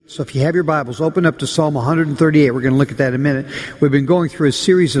So if you have your Bibles, open up to Psalm 138. We're going to look at that in a minute. We've been going through a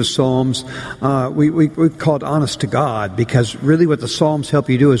series of Psalms. We call it Honest to God, because really what the Psalms help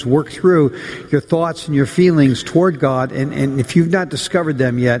you do is work through your thoughts and your feelings toward God. And if you've not discovered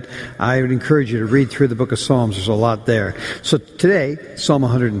them yet, I would encourage you to read through the book of Psalms. There's a lot there. So today, Psalm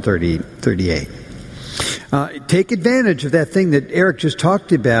 138. Take advantage of that thing that Eric just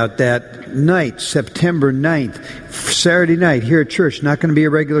talked about, that night, September 9th, Saturday night here at church. Not going to be a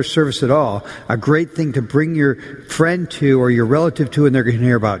regular service at all. A great thing to bring your friend to or your relative to, and they're going to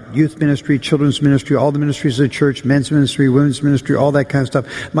hear about youth ministry, children's ministry, all the ministries of the church, men's ministry, women's ministry, all that kind of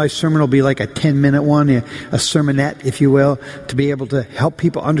stuff. My sermon will be like a 10-minute one, a sermonette, if you will, to be able to help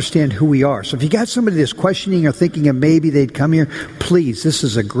people understand who we are. So if you got somebody that's questioning or thinking of maybe they'd come here, please, this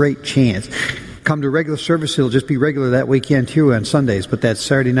is a great chance. Come to regular service. It'll just be regular that weekend too on Sundays, but that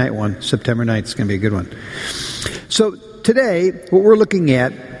Saturday night one, September 9th, is going to be a good one. So today, what we're looking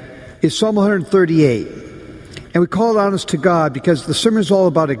at is Psalm 138. And we call it Honest to God because the sermon is all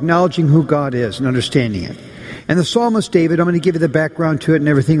about acknowledging who God is and understanding it. And the psalmist David, I'm going to give you the background to it and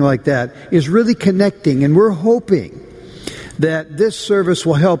everything like that, is really connecting, and we're hoping that this service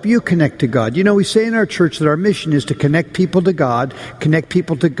will help you connect to God. You know, we say in our church that our mission is to connect people to God, connect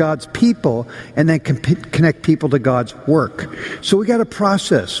people to God's people, and then connect people to God's work. So we got a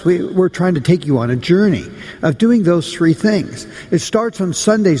process. We're trying to take you on a journey of doing those three things. It starts on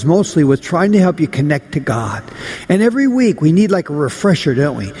Sundays mostly with trying to help you connect to God. And every week we need like a refresher,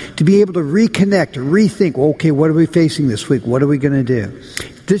 don't we? To be able to reconnect, or rethink, well, okay, what are we facing this week? What are we going to do?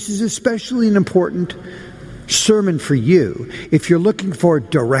 This is especially an important sermon for you if you're looking for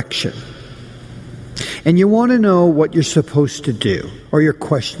direction and you want to know what you're supposed to do, or you're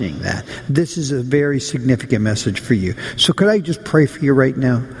questioning that. This is a very significant message for you. So could I just pray for you right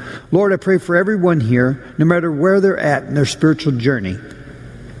now? Lord, I pray for everyone here, no matter where they're at in their spiritual journey,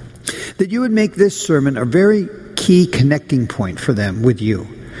 that you would make this sermon a very key connecting point for them with you,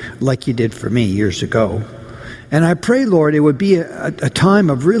 like you did for me years ago. And I pray, Lord, it would be a time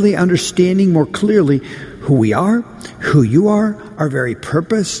of really understanding more clearly who we are, who you are, our very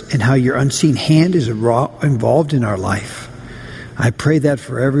purpose, and how your unseen hand is involved in our life. I pray that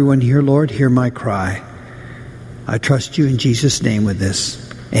for everyone here, Lord. Hear my cry. I trust you in Jesus' name with this.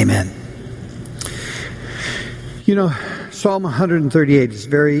 Amen. You know, Psalm 138 is a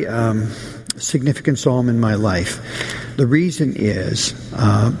very significant psalm in my life. The reason is,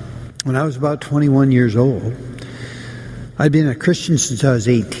 when I was about 21 years old, I'd been a Christian since I was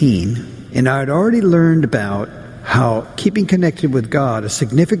 18, and I had already learned about how keeping connected with God, a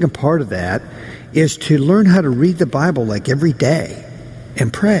significant part of that is to learn how to read the Bible like every day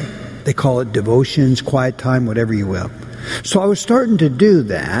and pray. They call it devotions, quiet time, whatever you will. So I was starting to do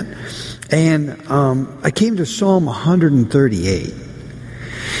that, and I came to Psalm 138.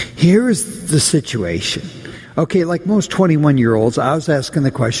 Here is the situation. Okay, like most 21-year-olds, I was asking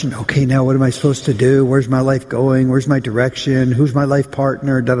the question, okay, now what am I supposed to do? Where's my life going? Where's my direction? Who's my life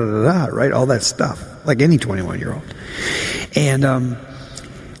partner? Da-da-da-da, right? All that stuff, like any 21-year-old. And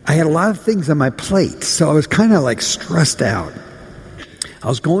I had a lot of things on my plate, so I was kind of like stressed out. I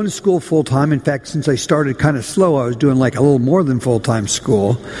was going to school full-time. In fact, since I started kind of slow, I was doing like a little more than full-time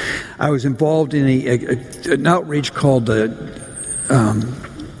school. I was involved in an outreach called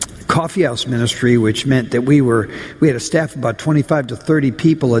Coffee House Ministry, which meant that we had a staff of about 25 to 30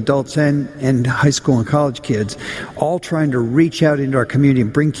 people, adults and high school and college kids, all trying to reach out into our community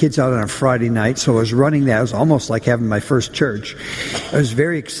and bring kids out on a Friday night. So I was running that. It was almost like having my first church. It was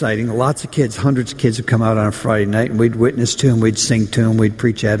very exciting. Lots of kids, hundreds of kids would come out on a Friday night, and we'd witness to them, we'd sing to them, we'd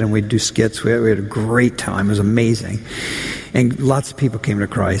preach at them, we'd do skits. We had a great time. It was amazing. And lots of people came to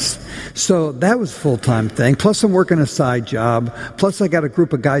Christ. So that was a full-time thing. Plus I'm working a side job. Plus I got a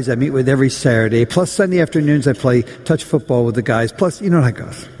group of guys I meet with every Saturday. Plus Sunday afternoons I play touch football with the guys. Plus, you know how it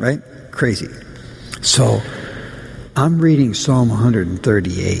goes, right? Crazy. So I'm reading Psalm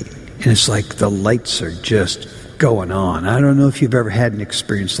 138, and it's like the lights are just going on. I don't know if you've ever had an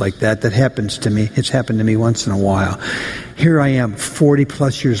experience like that. That happens to me. It's happened to me once in a while. Here I am 40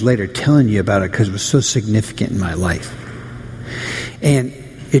 plus years later telling you about it because it was so significant in my life. And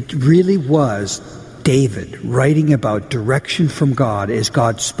it really was David writing about direction from God as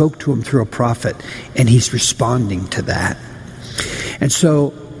God spoke to him through a prophet, and he's responding to that. And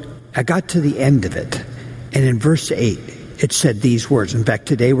so I got to the end of it, and in verse 8, it said these words. In fact,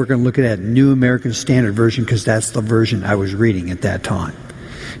 today we're going to look at a New American Standard Version because that's the version I was reading at that time.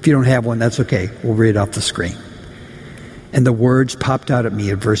 If you don't have one, that's okay. We'll read it off the screen. And the words popped out at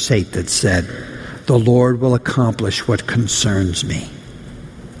me at verse 8 that said, "The Lord will accomplish what concerns me."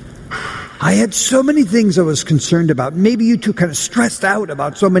 I had so many things I was concerned about. Maybe you too, kind of stressed out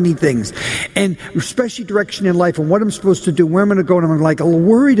about so many things. And especially direction in life and what I'm supposed to do, where I'm going to go. And I'm like a little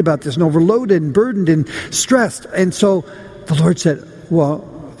worried about this and overloaded and burdened and stressed. And so the Lord said, well,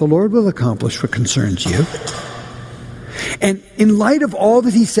 the Lord will accomplish what concerns you. And in light of all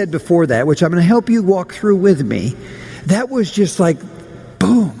that he said before that, which I'm going to help you walk through with me, that was just like,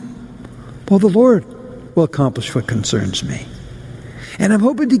 boom. Well, the Lord will accomplish what concerns me. And I'm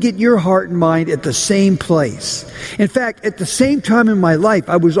hoping to get your heart and mind at the same place. In fact, at the same time in my life,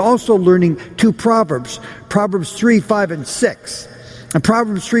 I was also learning 2 Proverbs, Proverbs 3, 5, and 6. And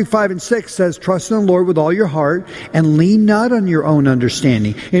Proverbs 3, 5, and 6 says, trust in the Lord with all your heart and lean not on your own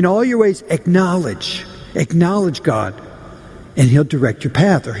understanding. In all your ways, acknowledge God, and he'll direct your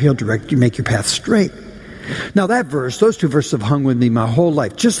path, or he'll direct you, make your path straight. Now that verse, those 2 verses have hung with me my whole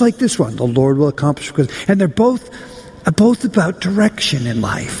life, just like this one, the Lord will accomplish, and they're both about direction in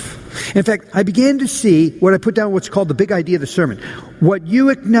life. In fact, I began to see what I put down, what's called the big idea of the sermon. What you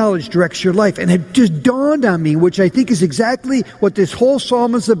acknowledge directs your life. And it just dawned on me, which I think is exactly what this whole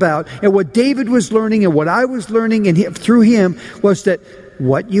psalm is about, and what David was learning and what I was learning and through him, was that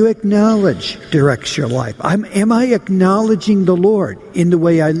what you acknowledge directs your life. Am I acknowledging the Lord in the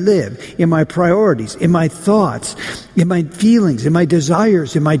way I live, in my priorities, in my thoughts, in my feelings, in my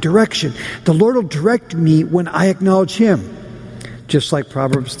desires, in my direction? The Lord will direct me when I acknowledge him. Just like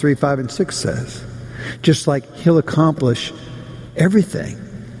Proverbs 3, 5, and 6 says. Just like he'll accomplish everything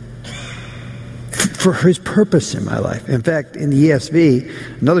for his purpose in my life. In fact, in the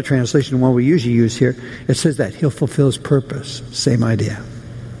ESV, another translation, the one we usually use here, it says that he'll fulfill his purpose. Same idea.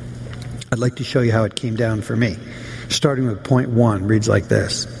 I'd like to show you how it came down for me. Starting with point 1, reads like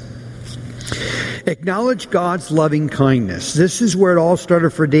this. Acknowledge God's loving kindness. This is where it all started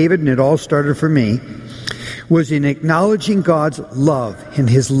for David, and it all started for me, was in acknowledging God's love and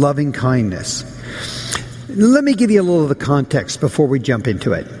his loving kindness. Let me give you a little of the context before we jump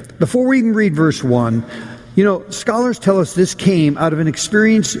into it. Before we even read verse 1, scholars tell us this came out of an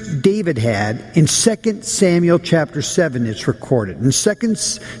experience David had in 2 Samuel chapter 7, it's recorded. In 2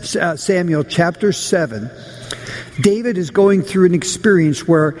 Samuel chapter 7, David is going through an experience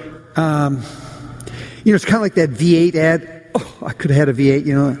where, it's kind of like that V8 ad. Oh, I could have had a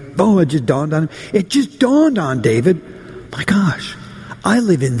V8, it just dawned on him. It just dawned on David, my gosh, I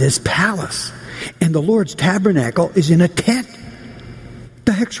live in this palace, and the Lord's tabernacle is in a tent.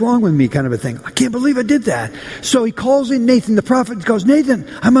 The heck's wrong with me, kind of a thing. I can't believe I did that. So he calls in Nathan the prophet and goes, Nathan,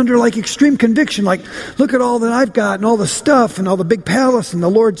 I'm under extreme conviction. Look at all that I've got and all the stuff and all the big palace and the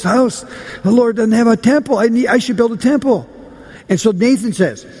Lord's house. The Lord doesn't have a temple. I should build a temple. And so Nathan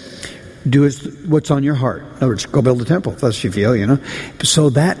says, do what's on your heart. In other words, go build a temple. That's what you feel, So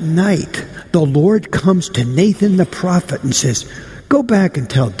that night, the Lord comes to Nathan the prophet and says, go back and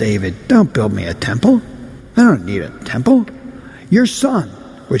tell David, don't build me a temple. I don't need a temple. Your son,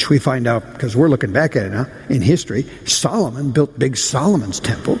 which we find out because we're looking back at it now in history, Solomon built big Solomon's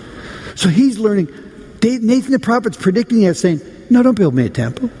temple. So he's learning. Nathan the prophet's predicting that, saying, no, don't build me a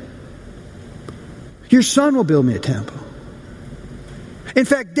temple. Your son will build me a temple. In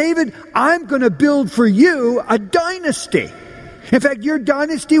fact, David, I'm going to build for you a dynasty. In fact, your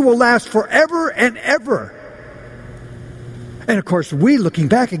dynasty will last forever and ever. And of course, we, looking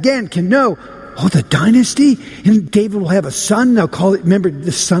back again, can know, the dynasty? And David will have a son. They'll call it, remember,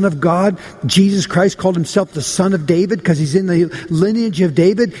 the Son of God. Jesus Christ called himself the Son of David because he's in the lineage of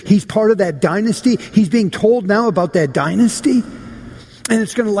David. He's part of that dynasty. He's being told now about that dynasty. And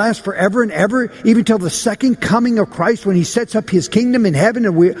it's going to last forever and ever, even till the second coming of Christ when he sets up his kingdom in heaven.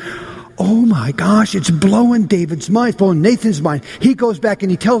 And oh my gosh, it's blowing David's mind, blowing Nathan's mind. He goes back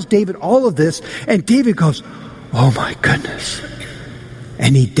and he tells David all of this. And David goes, oh my goodness.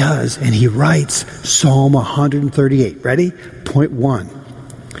 And he does, and he writes Psalm 138. Ready? Point 1.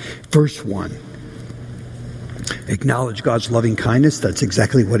 Verse 1. Acknowledge God's loving kindness. That's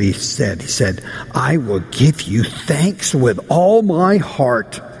exactly what he said. He said, I will give you thanks with all my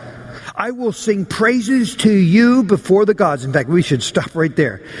heart. I will sing praises to you before the gods. In fact, we should stop right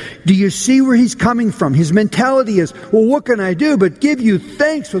there. Do you see where he's coming from? His mentality is, well, what can I do but give you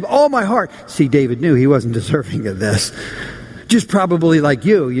thanks with all my heart? See, David knew he wasn't deserving of this. Just probably like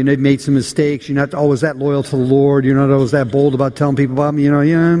you made some mistakes. You're not always that loyal to the Lord. You're not always that bold about telling people about him. You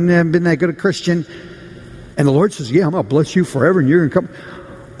haven't been that good a Christian. And the Lord says, yeah, I'm going to bless you forever and you're going to come.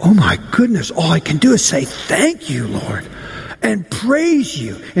 Oh my goodness. All I can do is say, thank you, Lord, and praise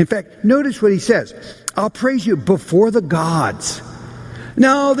you. In fact, notice what he says. I'll praise you before the gods.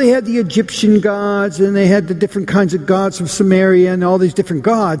 Now, they had the Egyptian gods and they had the different kinds of gods of Samaria and all these different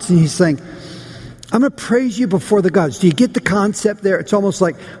gods. And he's saying, I'm going to praise you before the gods. Do you get the concept there? It's almost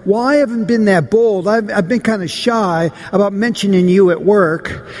like, well, I haven't been that bold. I've been kind of shy about mentioning you at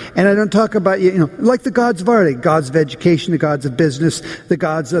work. And I don't talk about you, like the gods of art, gods of education, the gods of business, the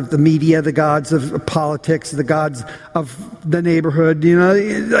gods of the media, the gods of politics, the gods of the neighborhood,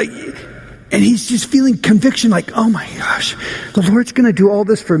 and he's just feeling conviction like, oh my gosh, the Lord's going to do all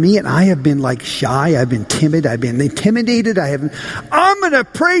this for me. And I have been like shy. I've been timid. I've been intimidated. I'm going to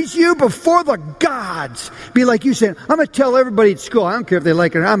praise you before the gods. Be like you saying, I'm going to tell everybody at school. I don't care if they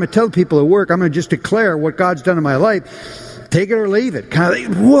like it or not. I'm going to tell people at work. I'm going to just declare what God's done in my life. Take it or leave it. Kind of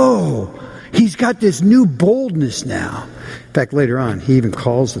like, whoa. He's got this new boldness now. In fact, later on, he even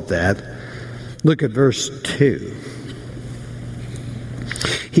calls it that. Look at verse 2.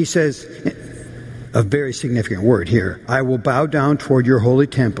 He says, a very significant word here. I will bow down toward your holy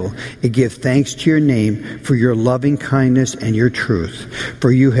temple and give thanks to your name for your loving kindness and your truth. For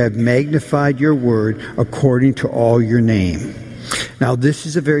you have magnified your word according to all your name. Now, this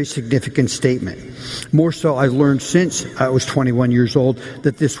is a very significant statement. More so, I learned since I was 21 years old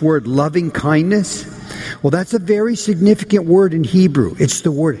that this word loving kindness, well, that's a very significant word in Hebrew. It's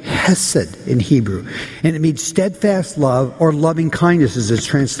the word hesed in Hebrew. And it means steadfast love or loving kindness as it's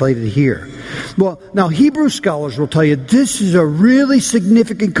translated here. Well, now Hebrew scholars will tell you this is a really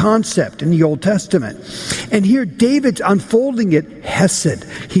significant concept in the Old Testament. And here David's unfolding it, hesed.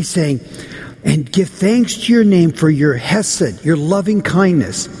 He's saying, and give thanks to your name for your hesed, your loving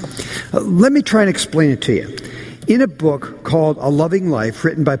kindness. Let me try and explain it to you. In a book called A Loving Life,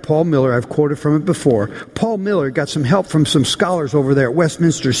 written by Paul Miller, I've quoted from it before, Paul Miller got some help from some scholars over there at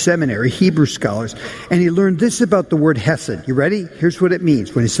Westminster Seminary, Hebrew scholars, and he learned this about the word hesed. You ready? Here's what it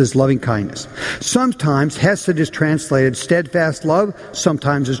means when he says loving kindness. Sometimes hesed is translated steadfast love,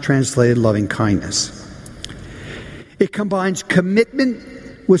 sometimes it's translated loving kindness. It combines commitment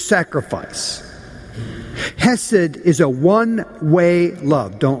with sacrifice. Hesed is a one-way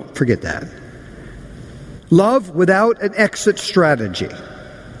love. Don't forget that. Love without an exit strategy.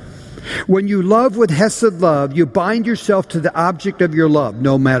 When you love with hesed love, you bind yourself to the object of your love,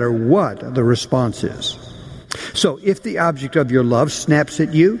 no matter what the response is. So if the object of your love snaps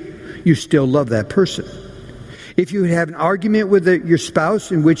at you, you still love that person. If you have an argument with your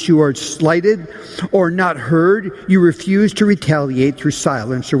spouse in which you are slighted or not heard, you refuse to retaliate through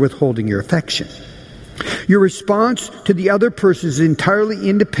silence or withholding your affection. Your response to the other person is entirely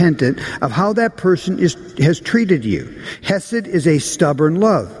independent of how that person has treated you. Hesed is a stubborn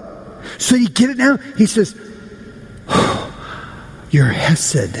love. So you get it now? He says, your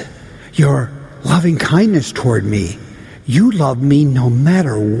hesed, your loving kindness toward me, you love me no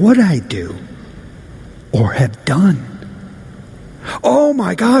matter what I do or have done. Oh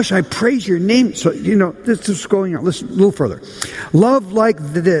my gosh, I praise your name. So, this is going on. Listen a little further. Love like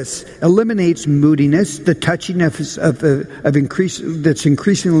this eliminates moodiness, the touchiness that's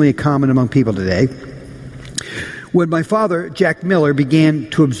increasingly common among people today. When my father, Jack Miller, began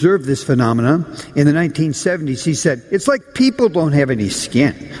to observe this phenomenon in the 1970s, he said, it's like people don't have any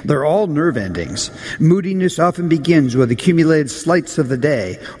skin. They're all nerve endings. Moodiness often begins with accumulated slights of the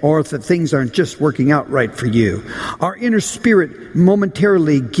day, or if the things aren't just working out right for you. Our inner spirit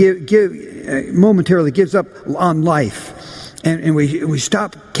momentarily gives up on life. And we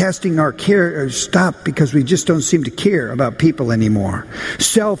stop casting our care, or stop because we just don't seem to care about people anymore.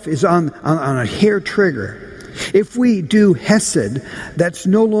 Self is on a hair trigger. If we do hesed, that's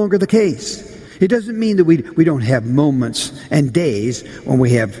no longer the case. It doesn't mean that we don't have moments and days when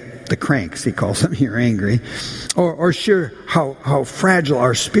we have the cranks, he calls them, you're angry, or sure how fragile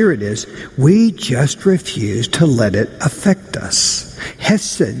our spirit is. We just refuse to let it affect us.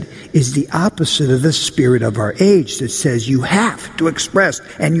 Hesed is the opposite of the spirit of our age that says you have to express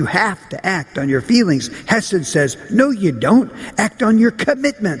and you have to act on your feelings. Hesed says, no, you don't. Act on your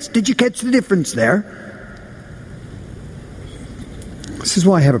commitments. Did you catch the difference there? This is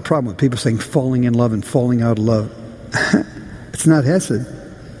why I have a problem with people saying falling in love and falling out of love. It's not hesed.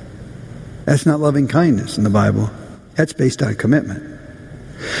 That's not loving kindness in the Bible. That's based on commitment.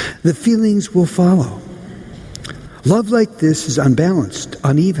 The feelings will follow. Love like this is unbalanced,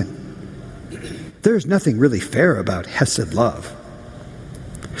 uneven. There's nothing really fair about hesed love.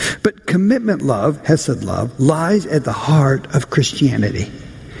 But commitment love, hesed love, lies at the heart of Christianity.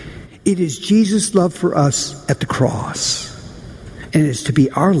 It is Jesus' love for us at the cross. And it's to be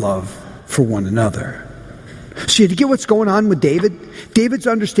our love for one another. So you get what's going on with David? David's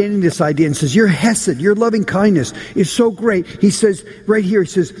understanding this idea and says, your hesed, your loving kindness is so great. He says, right here, he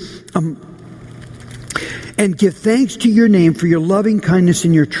says, and give thanks to your name for your loving kindness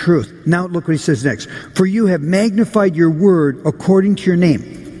and your truth. Now look what he says next. For you have magnified your word according to your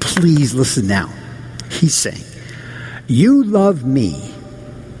name. Please listen now. He's saying, you love me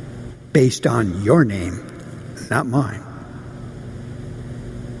based on your name, not mine.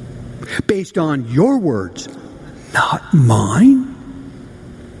 Based on your words, not mine.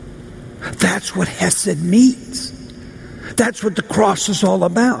 That's what Hesed means. That's what the cross is all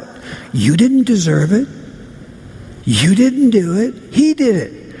about. You didn't deserve it. You didn't do it. He did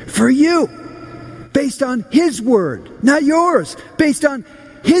it for you. Based on His word, not yours. Based on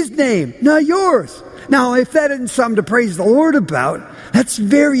His name, not yours. Now, if that isn't something to praise the Lord about, that's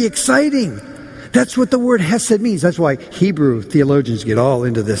very exciting. That's what the word Hesed means. That's why Hebrew theologians get all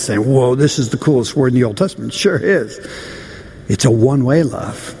into this saying, whoa, this is the coolest word in the Old Testament. It sure is. It's a one-way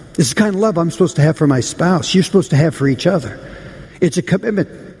love. This is the kind of love I'm supposed to have for my spouse. You're supposed to have for each other. It's a commitment.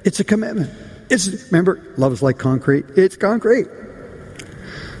 It's a commitment. Remember, love is like concrete. It's concrete.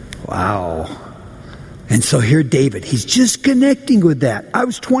 Wow. And so here David, he's just connecting with that. I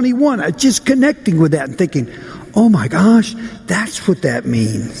was 21. I was just connecting with that and thinking, oh my gosh, that's what that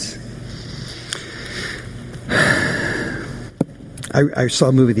means. I saw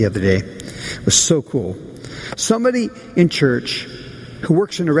a movie the other day. It was so cool. Somebody in church who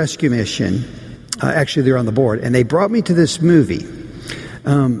works in a rescue mission, actually they're on the board, and they brought me to this movie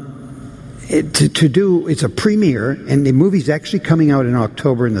it's a premiere, and the movie's actually coming out in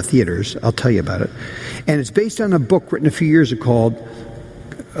October in the theaters. I'll tell you about it. And it's based on a book written a few years ago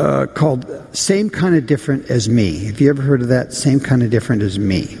called Same Kind of Different as Me. Have you ever heard of that? Same Kind of Different as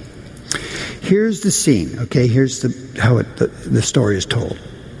Me. Here's the scene, okay? Here's how the story is told.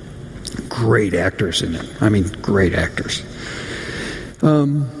 Great actors in it. I mean, great actors.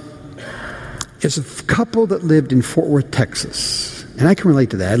 It's a couple that lived in Fort Worth, Texas. And I can relate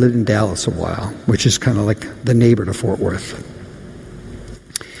to that. I lived in Dallas a while, which is kind of like the neighbor to Fort Worth.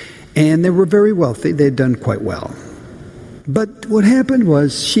 And they were very wealthy. They'd done quite well. But what happened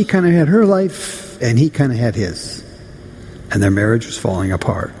was she kind of had her life and he kind of had his. And their marriage was falling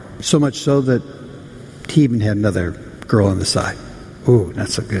apart. So much so that he even had another girl on the side. Ooh, not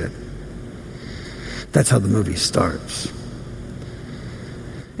so good. That's how the movie starts.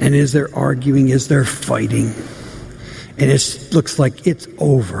 And as they're arguing, as they're fighting, and it looks like it's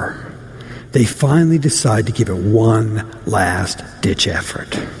over, they finally decide to give it one last ditch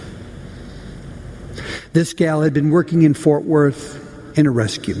effort. This gal had been working in Fort Worth in a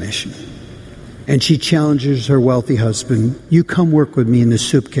rescue mission. And she challenges her wealthy husband, you come work with me in the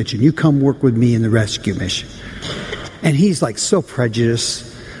soup kitchen. You come work with me in the rescue mission. And he's like so prejudiced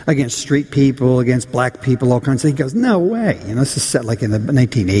against street people, against black people, all kinds of things. He goes, no way. This is set like in the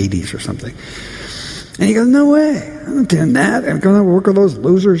 1980s or something. And he goes, no way. I'm not doing that. I'm going to work with those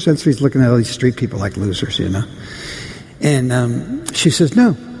losers. That's why he's looking at all these street people like losers, And she says,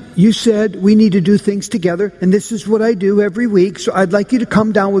 no. You said we need to do things together, and this is what I do every week, so I'd like you to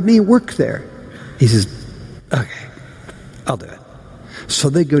come down with me and work there. He says, okay, I'll do it. So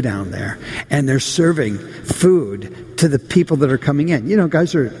they go down there, and they're serving food to the people that are coming in.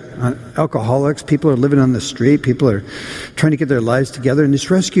 Guys are alcoholics, people are living on the street, people are trying to get their lives together, and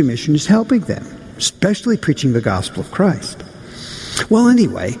this rescue mission is helping them, especially preaching the gospel of Christ. Well,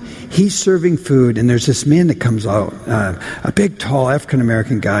 anyway, he's serving food, and there's this man that comes out, a big, tall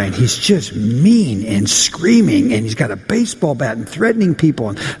African-American guy, and he's just mean and screaming, and he's got a baseball bat and threatening people,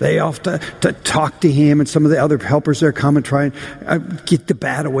 and they have to talk to him, and some of the other helpers there come and try and get the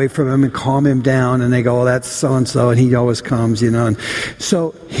bat away from him and calm him down, and they go, oh, that's so-and-so, and he always comes, And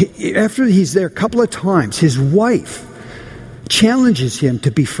so after he's there a couple of times, his wife challenges him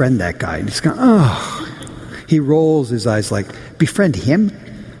to befriend that guy, and he's going, oh. He rolls his eyes like, befriend him?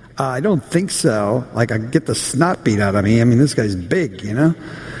 I don't think so. Like, I get the snot beat out of me. I mean, this guy's big, And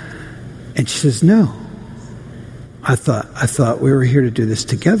she says, no. I thought we were here to do this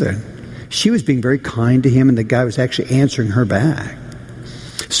together. She was being very kind to him, and the guy was actually answering her back.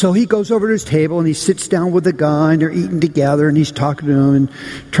 So he goes over to his table, and he sits down with the guy, and they're eating together, and he's talking to him and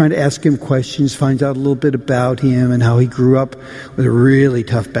trying to ask him questions, finds out a little bit about him and how he grew up with a really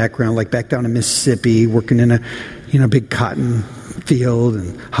tough background, like back down in Mississippi, working in a big cotton field,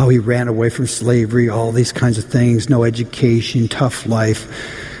 and how he ran away from slavery, all these kinds of things, no education, tough life.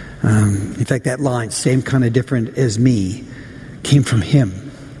 In fact, that line, same kind of different as me, came from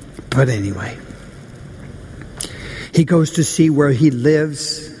him. But anyway, he goes to see where he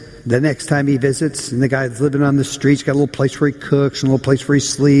lives the next time he visits, and the guy's living on the streets, got a little place where he cooks and a little place where he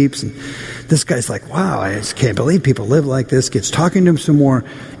sleeps. And this guy's like, wow, I just can't believe people live like this. Gets talking to him some more,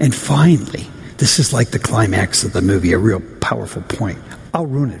 and finally, this is like the climax of the movie, a real powerful point. I'll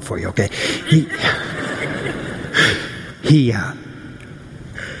ruin it for you, okay? He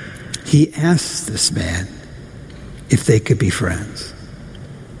asks this man if they could be friends.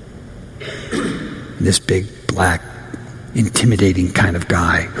 this big, black, intimidating kind of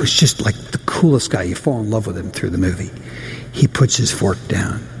guy who's just like the coolest guy. You fall in love with him through the movie. He puts his fork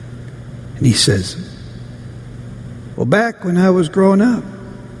down and he says, well, back when I was growing up,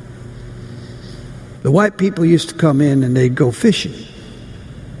 the white people used to come in and they'd go fishing.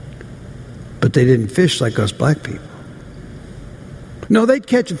 But they didn't fish like us black people. No, they'd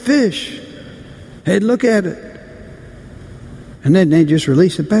catch a fish. They'd look at it. And then they'd just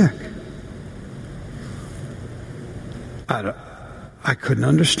release it back. I couldn't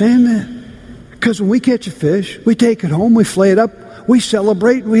understand that. Because when we catch a fish, we take it home, we flay it up, we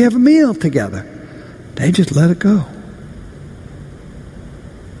celebrate, and we have a meal together. They just let it go.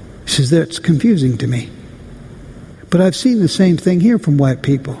 He says, that's confusing to me. But I've seen the same thing here from white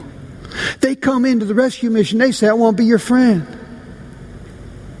people. They come into the rescue mission, they say, I want to be your friend.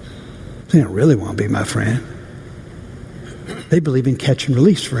 They don't really want to be my friend. They believe in catch and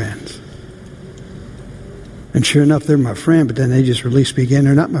release friends. And sure enough, they're my friend, but then they just release me again.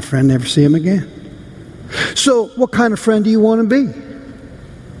 They're not my friend, never see them again. So what kind of friend do you want to be?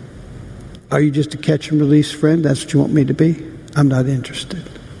 Are you just a catch and release friend? That's what you want me to be? I'm not interested.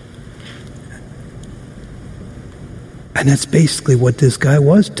 And that's basically what this guy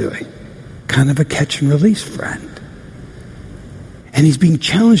was doing. Kind of a catch and release friend. And he's being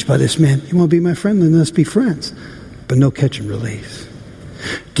challenged by this man. You want to be my friend? Then let's be friends. But no catch and release.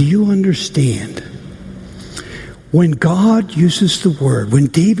 Do you understand? When God uses the word, when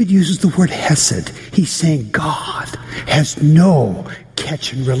David uses the word hesed, he's saying God has no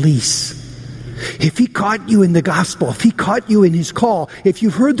catch and release. If he caught you in the gospel, if he caught you in his call, if you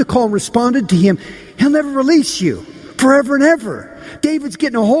heard the call and responded to him, he'll never release you forever and ever. David's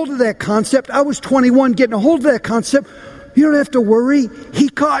getting a hold of that concept. I was 21 getting a hold of that concept. You don't have to worry. He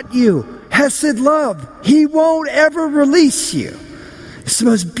caught you. Hesed love. He won't ever release you. It's the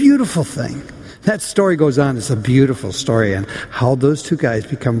most beautiful thing. That story goes on. It's a beautiful story and how those two guys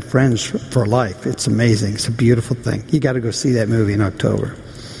become friends for life. It's amazing. It's a beautiful thing. You got to go see that movie in October.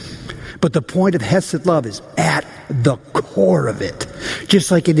 But the point of Hesed love is at the core of it.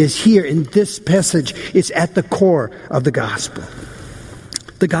 Just like it is here in this passage, it's at the core of the gospel.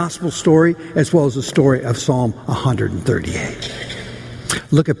 The gospel story as well as the story of Psalm 138.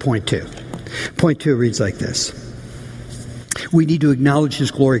 Look at point 2. Point 2 reads like this. We need to acknowledge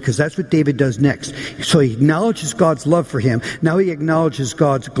his glory because that's what David does next. So he acknowledges God's love for him. Now he acknowledges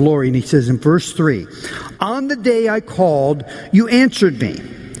God's glory. And he says in verse 3, on the day I called, you answered me.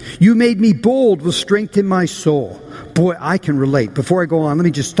 You made me bold with strength in my soul. Boy, I can relate. Before I go on, let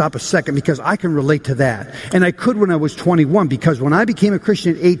me just stop a second because I can relate to that. And I could when I was 21 because when I became a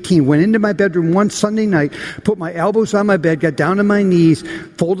Christian at 18, went into my bedroom one Sunday night, put my elbows on my bed, got down on my knees,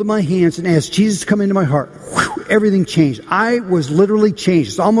 folded my hands, and asked Jesus to come into my heart. Whew, everything changed. I was literally changed.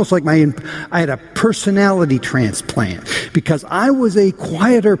 It's almost like I had a personality transplant because I was a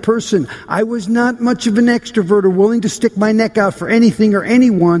quieter person. I was not much of an extrovert or willing to stick my neck out for anything or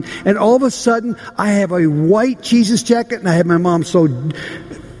anyone. And all of a sudden, I have a white Jesus jacket, and I had my mom sew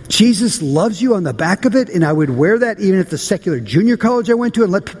Jesus loves you on the back of it, and I would wear that even at the secular junior college I went to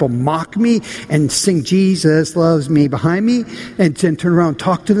and let people mock me and sing Jesus loves me behind me and then turn around and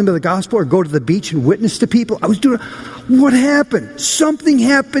talk to them about the gospel or go to the beach and witness to people. I was doing, what happened? Something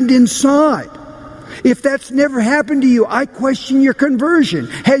happened inside. If that's never happened to you, I question your conversion.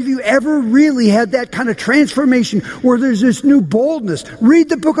 Have you ever really had that kind of transformation where there's this new boldness? Read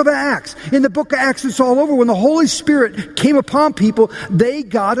the book of Acts. In the book of Acts, it's all over. When the Holy Spirit came upon people, they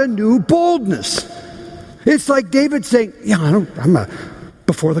got a new boldness. It's like David saying,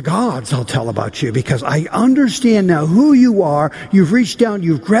 before the gods, I'll tell about you because I understand now who you are. You've reached down,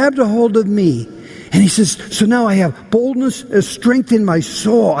 you've grabbed a hold of me. And he says, so now I have boldness and strength in my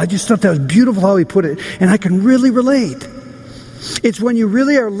soul. I just thought that was beautiful how he put it. And I can really relate. It's when you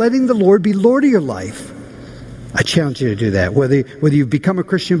really are letting the Lord be Lord of your life. I challenge you to do that. Whether you've become a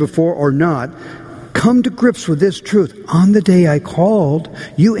Christian before or not, come to grips with this truth. On the day I called,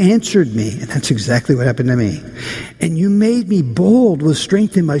 you answered me. And that's exactly what happened to me. And you made me bold with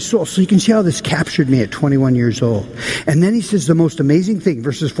strength in my soul. So you can see how this captured me at 21 years old. And then he says the most amazing thing,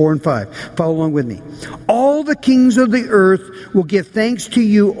 verses 4 and 5. Follow along with me. All the kings of the earth will give thanks to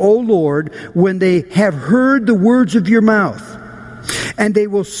you, O Lord, when they have heard the words of your mouth. And they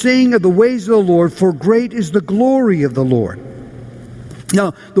will sing of the ways of the Lord, for great is the glory of the Lord.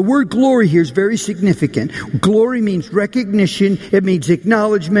 Now, the word glory here is very significant. Glory means recognition. It means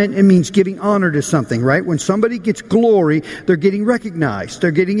acknowledgement. It means giving honor to something, right? When somebody gets glory, they're getting recognized.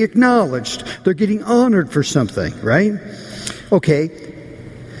 They're getting acknowledged. They're getting honored for something, right? Okay.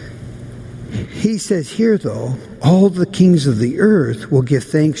 He says here, though, all the kings of the earth will give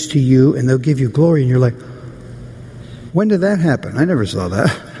thanks to you and they'll give you glory. And you're like, when did that happen? I never saw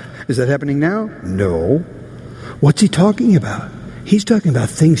that. Is that happening now? No. What's he talking about? He's talking about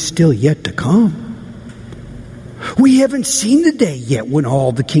things still yet to come. We haven't seen the day yet when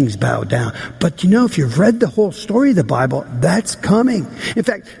all the kings bow down. But if you've read the whole story of the Bible, that's coming. In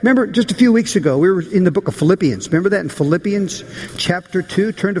fact, remember just a few weeks ago, we were in the book of Philippians. Remember that in Philippians chapter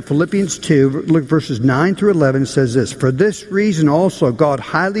 2? Turn to Philippians 2, look verses 9 through 11. It says this, "For this reason also God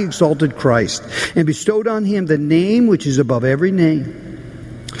highly exalted Christ and bestowed on him the name which is above every name,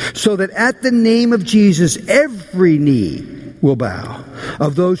 so that at the name of Jesus every knee will bow,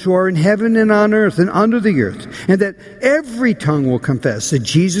 of those who are in heaven and on earth and under the earth, and that every tongue will confess that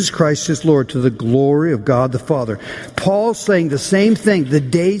Jesus Christ is Lord, to the glory of God the Father." Paul's saying the same thing. The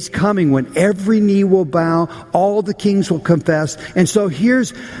day's coming when every knee will bow, all the kings will confess. And so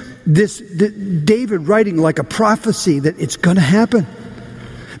here's David writing like a prophecy that it's going to happen.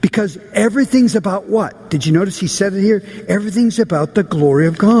 Because everything's about what? Did you notice he said it here? Everything's about the glory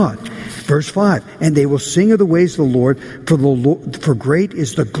of God. Verse 5, "And they will sing of the ways of the Lord, for great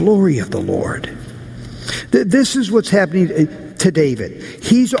is the glory of the Lord." This is what's happening to David.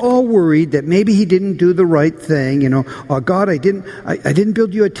 He's all worried that maybe he didn't do the right thing. "Oh God, I didn't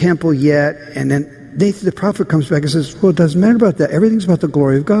build you a temple yet." And then Nathan the prophet comes back and says, "Well, it doesn't matter about that. Everything's about the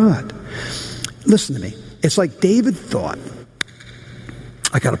glory of God." Listen to me. It's like David thought,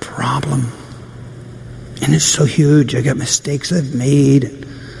 I got a problem, and it's so huge. I got mistakes I've made.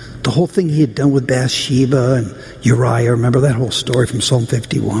 The whole thing he had done with Bathsheba and Uriah, remember that whole story from Psalm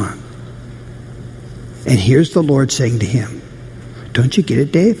 51. And here's the Lord saying to him, "Don't you get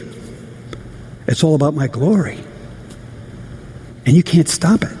it, Dave? It's all about my glory. And you can't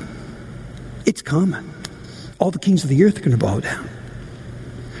stop it. It's coming. All the kings of the earth are going to bow down.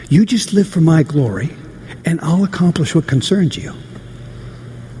 You just live for my glory, and I'll accomplish what concerns you."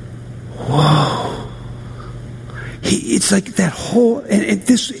 Whoa. It's like that whole, and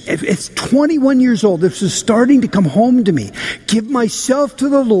this, it's 21 years old. This is starting to come home to me. Give myself to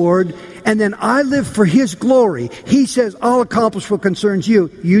the Lord, and then I live for his glory. He says, I'll accomplish what concerns you.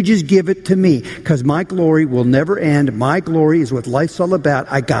 You just give it to me, because my glory will never end. My glory is what life's all about.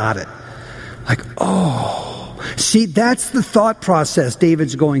 I got it. Like, oh. See, that's the thought process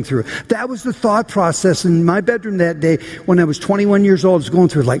David's going through. That was the thought process in my bedroom that day when I was 21 years old. I was going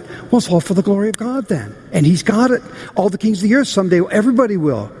through like, well, it's all for the glory of God then. And he's got it. All the kings of the earth someday, everybody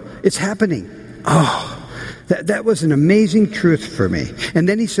will. It's happening. Oh, that was an amazing truth for me. And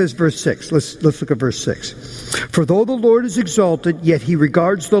then he says, verse 6. Let's look at verse 6. "For though the Lord is exalted, yet he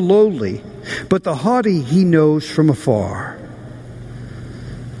regards the lowly, but the haughty he knows from afar."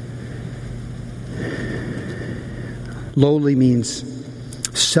 Lowly means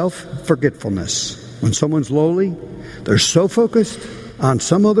self-forgetfulness. When someone's lowly, they're so focused on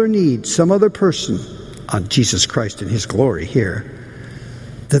some other need, some other person, on Jesus Christ and his glory here,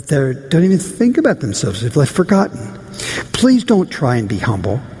 that they don't even think about themselves. They've forgotten. Please don't try and be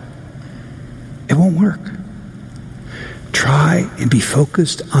humble. It won't work. Try and be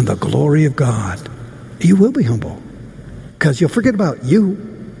focused on the glory of God. You will be humble, because you'll forget about you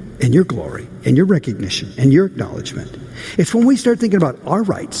and your glory and your recognition and your acknowledgement. It's when we start thinking about our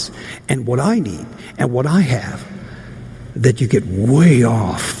rights and what I need and what I have that you get way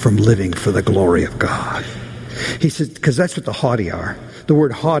off from living for the glory of God. He says, because that's what the haughty are. The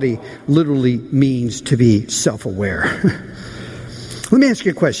word haughty literally means to be self-aware. Let me ask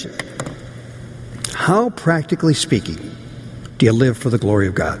you a question. How, practically speaking, do you live for the glory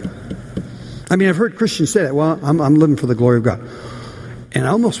of God? I mean, I've heard Christians say that. Well, I'm living for the glory of God. And I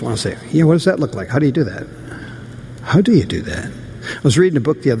almost want to say, what does that look like? How do you do that? How do you do that? I was reading a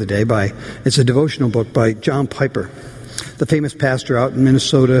book the other day it's a devotional book by John Piper, the famous pastor out in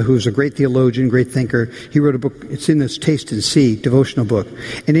Minnesota who's a great theologian, great thinker. He wrote a book, it's in this Taste and See devotional book.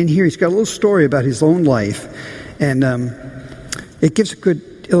 And in here he's got a little story about his own life. And it gives a good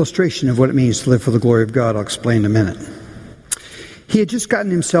illustration of what it means to live for the glory of God. I'll explain in a minute. He had just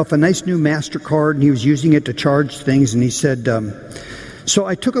gotten himself a nice new MasterCard, and he was using it to charge things. And he said, so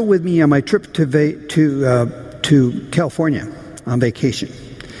I took it with me on my trip to California on vacation.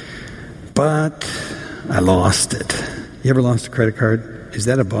 But I lost it. You ever lost a credit card? Is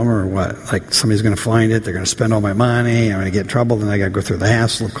that a bummer or what? Like somebody's going to find it, they're going to spend all my money, I'm going to get in trouble, then I got to go through the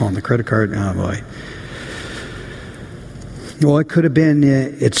hassle of calling the credit card. Oh boy. Well, it could have been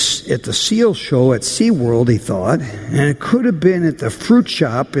it's at the seal show at SeaWorld, he thought, and it could have been at the fruit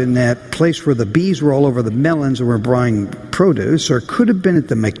shop in that place where the bees were all over the melons and were buying produce, or it could have been at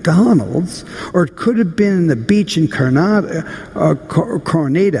the McDonald's, or it could have been in the beach in Coronado,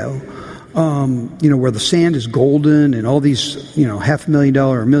 where the sand is golden and all these, $500,000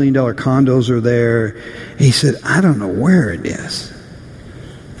 or $1 million condos are there. And he said, I don't know where it is.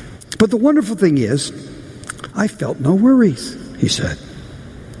 But the wonderful thing is, I felt no worries, he said.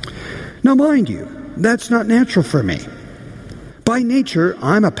 Now, mind you, that's not natural for me. By nature,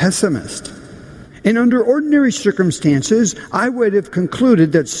 I'm a pessimist. And under ordinary circumstances, I would have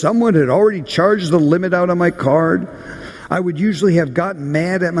concluded that someone had already charged the limit out on my card. I would usually have gotten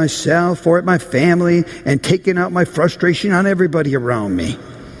mad at myself or at my family and taken out my frustration on everybody around me.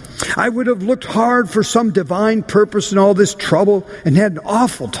 I would have looked hard for some divine purpose in all this trouble and had an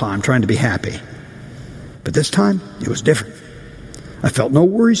awful time trying to be happy. But this time, it was different. I felt no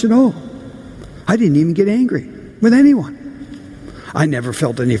worries at all. I didn't even get angry with anyone. I never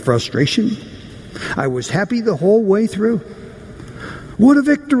felt any frustration. I was happy the whole way through. What a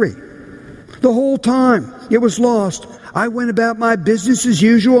victory! The whole time it was lost, I went about my business as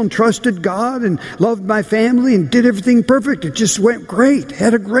usual and trusted God and loved my family and did everything perfect. It just went great.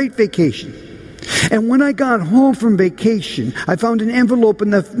 Had a great vacation. And when I got home from vacation, I found an envelope in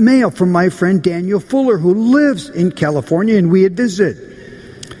the mail from my friend Daniel Fuller, who lives in California, and we had visited.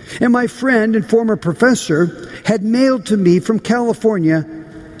 And my friend and former professor had mailed to me from California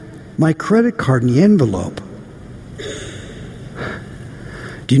my credit card in the envelope.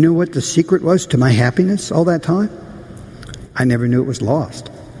 Do you know what the secret was to my happiness all that time? I never knew it was lost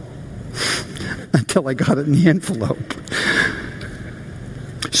until I got it in the envelope.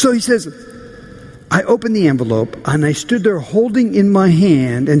 So he says, I opened the envelope and I stood there holding in my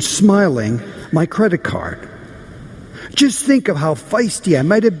hand and smiling my credit card. Just think of how feisty I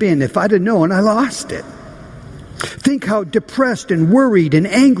might have been if I'd have known I lost it. Think how depressed and worried and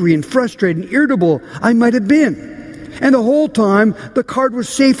angry and frustrated and irritable I might have been. And the whole time, the card was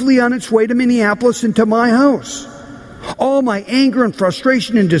safely on its way to Minneapolis and to my house. All my anger and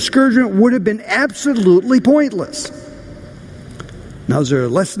frustration and discouragement would have been absolutely pointless. Now, is there a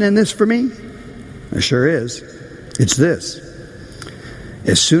lesson in this for me? There sure is. It's this.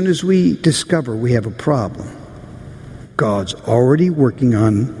 As soon as we discover we have a problem, God's already working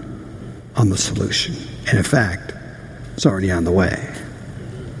on the solution. And in fact, it's already on the way.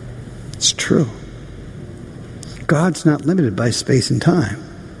 It's true. God's not limited by space and time.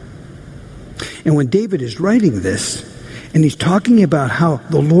 And when David is writing this, and he's talking about how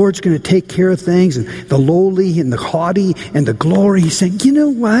the Lord's going to take care of things, and the lowly and the haughty and the glory, he's saying, you know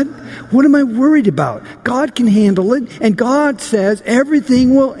what? What am I worried about? God can handle it, and God says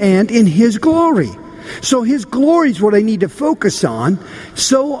everything will end in His glory. So His glory is what I need to focus on.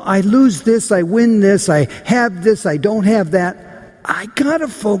 So I lose this, I win this, I have this, I don't have that. I got to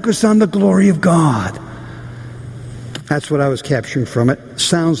focus on the glory of God. That's what I was capturing from it.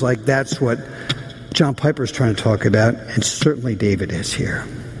 Sounds like that's what John Piper is trying to talk about, and certainly David is here.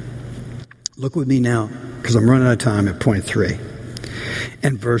 Look with me now, because I'm running out of time at point 3.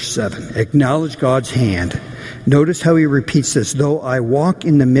 And verse 7, acknowledge God's hand. Notice how he repeats this, though I walk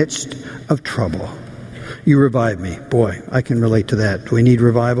in the midst of trouble. You revive me. Boy, I can relate to that. Do we need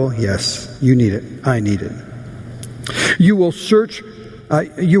revival? Yes, you need it. I need it. You will stretch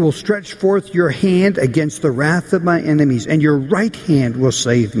forth your hand against the wrath of my enemies, and your right hand will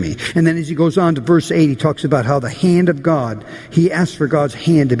save me. And then as he goes on to verse 8, he talks about how the hand of God, he asks for God's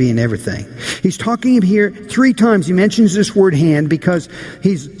hand to be in everything. He's talking here 3 times. He mentions this word hand because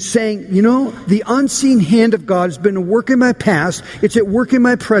he's saying, the unseen hand of God has been at work in my past, it's at work in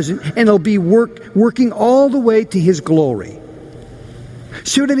my present, and it'll be working all the way to His glory.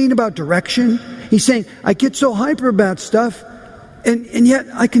 See what I mean about direction? He's saying, I get so hyper about stuff, and yet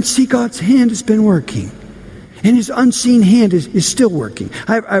I can see God's hand has been working. And His unseen hand is still working.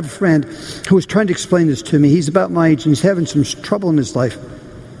 I have a friend who was trying to explain this to me. He's about my age and he's having some trouble in his life.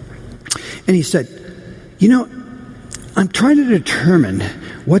 And he said, I'm trying to determine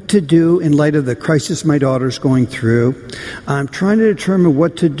what to do in light of the crisis my daughter's going through. I'm trying to determine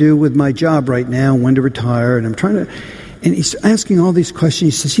what to do with my job right now, when to retire. And he's asking all these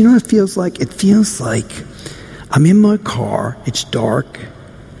questions. He says, what it feels like? It feels like I'm in my car, it's dark,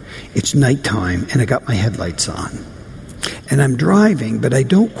 it's nighttime, and I got my headlights on. And I'm driving, but I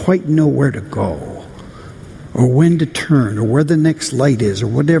don't quite know where to go, or when to turn, or where the next light is, or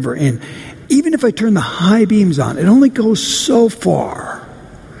whatever. And even if I turn the high beams on, it only goes so far.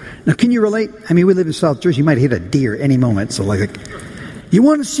 Now, can you relate? I mean, we live in South Jersey, you might hit a deer any moment, so like you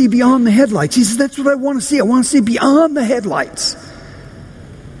want to see beyond the headlights. He says, that's what I want to see. I want to see beyond the headlights.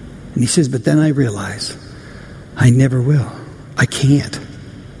 And he says, but then I realize I never will. I can't.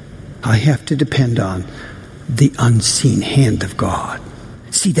 I have to depend on the unseen hand of God.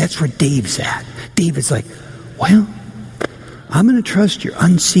 See, that's where Dave's at. David's like, well, I'm going to trust your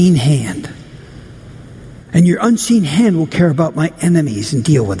unseen hand. And your unseen hand will care about my enemies and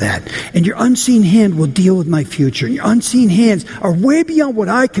deal with that. And your unseen hand will deal with my future. And your unseen hands are way beyond what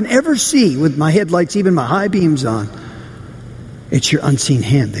I can ever see with my headlights, even my high beams on. It's your unseen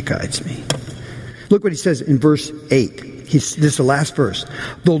hand that guides me. Look what he says in verse 8. This is the last verse.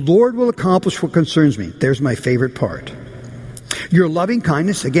 The Lord will accomplish what concerns me. There's my favorite part. Your loving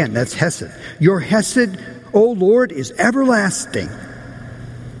kindness, again, that's Hesed. Your Hesed, O Lord, is everlasting.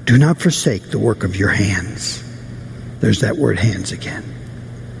 Do not forsake the work of your hands. There's that word hands again.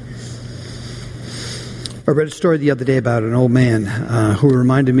 I read a story the other day about an old man who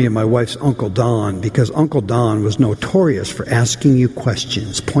reminded me of my wife's Uncle Don, because Uncle Don was notorious for asking you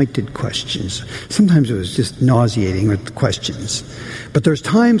questions, pointed questions. Sometimes it was just nauseating with questions. But there's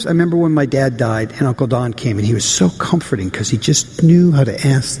times, I remember when my dad died and Uncle Don came, and he was so comforting because he just knew how to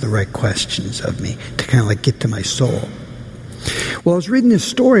ask the right questions of me to kind of like get to my soul. Well, I was reading this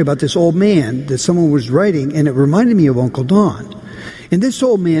story about this old man that someone was writing, and it reminded me of Uncle Don. And this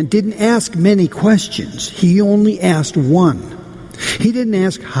old man didn't ask many questions. He only asked one. He didn't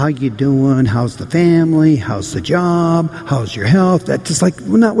ask, how you doing? How's the family? How's the job? How's your health? That's just like,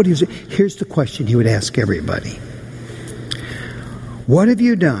 well, not what he was. Here's the question he would ask everybody. What have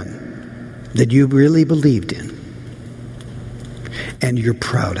you done that you really believed in and you're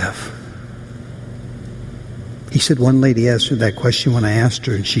proud of? He said, one lady asked me that question when I asked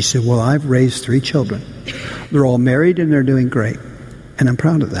her, and she said, well, I've raised 3 children. They're all married and they're doing great. And I'm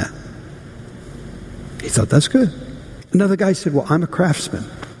proud of that. He thought, that's good. Another guy said, well, I'm a craftsman.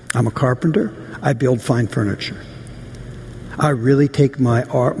 I'm a carpenter. I build fine furniture. I really take my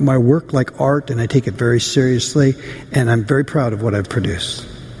work like art, and I take it very seriously, and I'm very proud of what I've produced.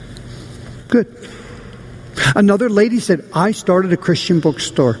 Good. Another lady said, I started a Christian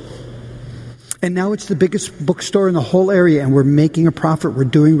bookstore. And now it's the biggest bookstore in the whole area, and we're making a profit. We're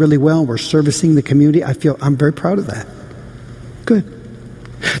doing really well, and we're servicing the community. I'm very proud of that. Good.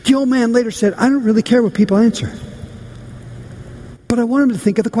 The old man later said, I don't really care what people answer. But I want them to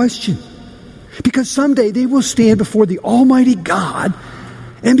think of the question. Because someday they will stand before the Almighty God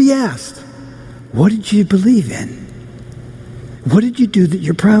and be asked, what did you believe in? What did you do that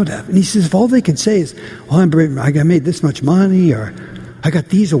you're proud of? And he says, if all they can say is, well, I made this much money, or I got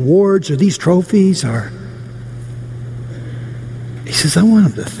these awards, or these trophies, or... He says, I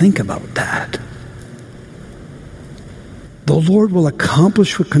want them to think about that. The Lord will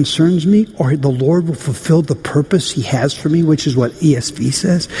accomplish what concerns me, or the Lord will fulfill the purpose He has for me, which is what ESV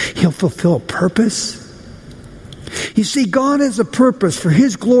says. He'll fulfill a purpose. You see, God has a purpose for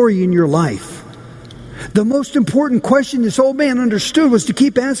His glory in your life. The most important question this old man understood was to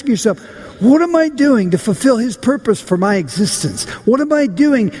keep asking yourself, what am I doing to fulfill His purpose for my existence? What am I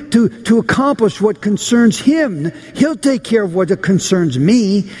doing to accomplish what concerns Him? He'll take care of what concerns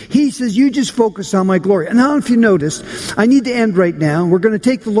me. He says, you just focus on my glory. And now, if you notice, I need to end right now. We're going to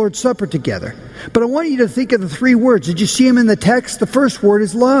take the Lord's Supper together. But I want you to think of the 3 words. Did you see them in the text? The first word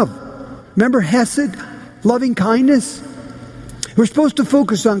is love. Remember Hesed, loving kindness? We're supposed to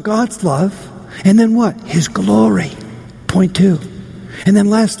focus on God's love. And then what? His glory. Point 2. And then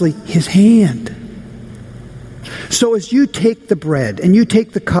lastly, His hand. So as you take the bread and you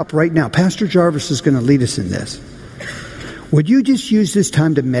take the cup right now, Pastor Jarvis is going to lead us in this. Would you just use this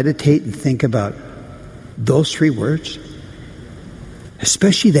time to meditate and think about those 3 words?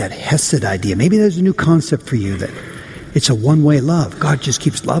 Especially that Hesed idea. Maybe there's a new concept for you that it's a one-way love. God just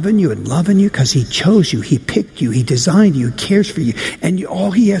keeps loving you because He chose you. He picked you. He designed you. He cares for you. And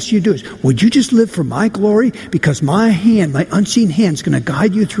all He asks you to do is, would you just live for my glory? Because my hand, my unseen hand, is going to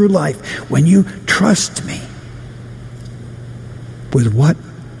guide you through life when you trust me with what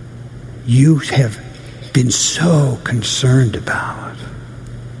you have been so concerned about.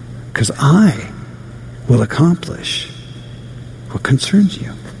 Because I will accomplish what concerns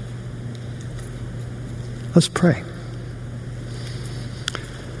you. Let's pray.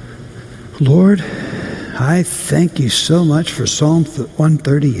 Lord, I thank you so much for Psalm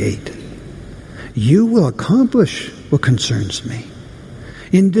 138. You will accomplish what concerns me.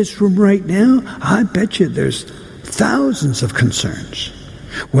 In this room right now, I bet you there's thousands of concerns.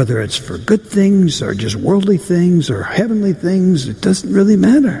 Whether it's for good things or just worldly things or heavenly things, it doesn't really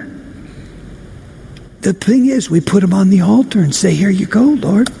matter. The thing is, we put them on the altar and say, here you go,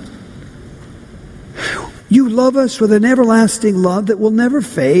 Lord. You love us with an everlasting love that will never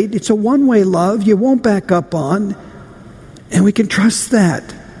fade. It's a one-way love you won't back up on. And we can trust that.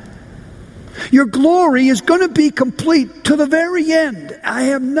 Your glory is going to be complete to the very end. I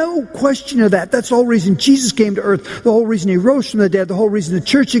have no question of that. That's the whole reason Jesus came to earth. The whole reason he rose from the dead. The whole reason the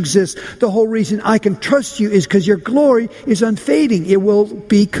church exists. The whole reason I can trust you is because your glory is unfading. It will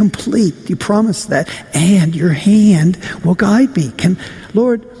be complete. You promised that. And your hand will guide me.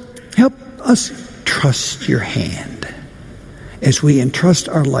 Lord, help us trust your hand as we entrust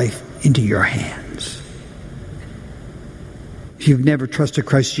our life into your hands. If you've never trusted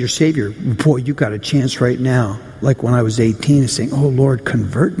Christ as your Savior, boy, you got a chance right now. Like when I was 18, saying, oh, Lord,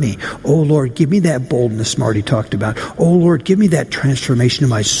 convert me. Oh, Lord, give me that boldness Marty talked about. Oh, Lord, give me that transformation of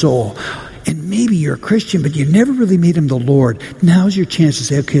my soul. And maybe you're a Christian, but you never really made him the Lord. Now's your chance to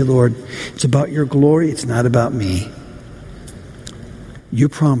say, okay, Lord, it's about your glory. It's not about me. You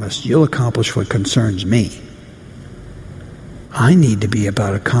promised you'll accomplish what concerns me. I need to be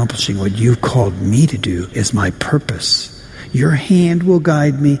about accomplishing what you've called me to do as my purpose. Your hand will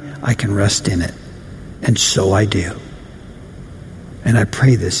guide me. I can rest in it. And so I do. And I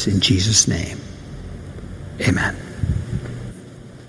pray this in Jesus' name. Amen.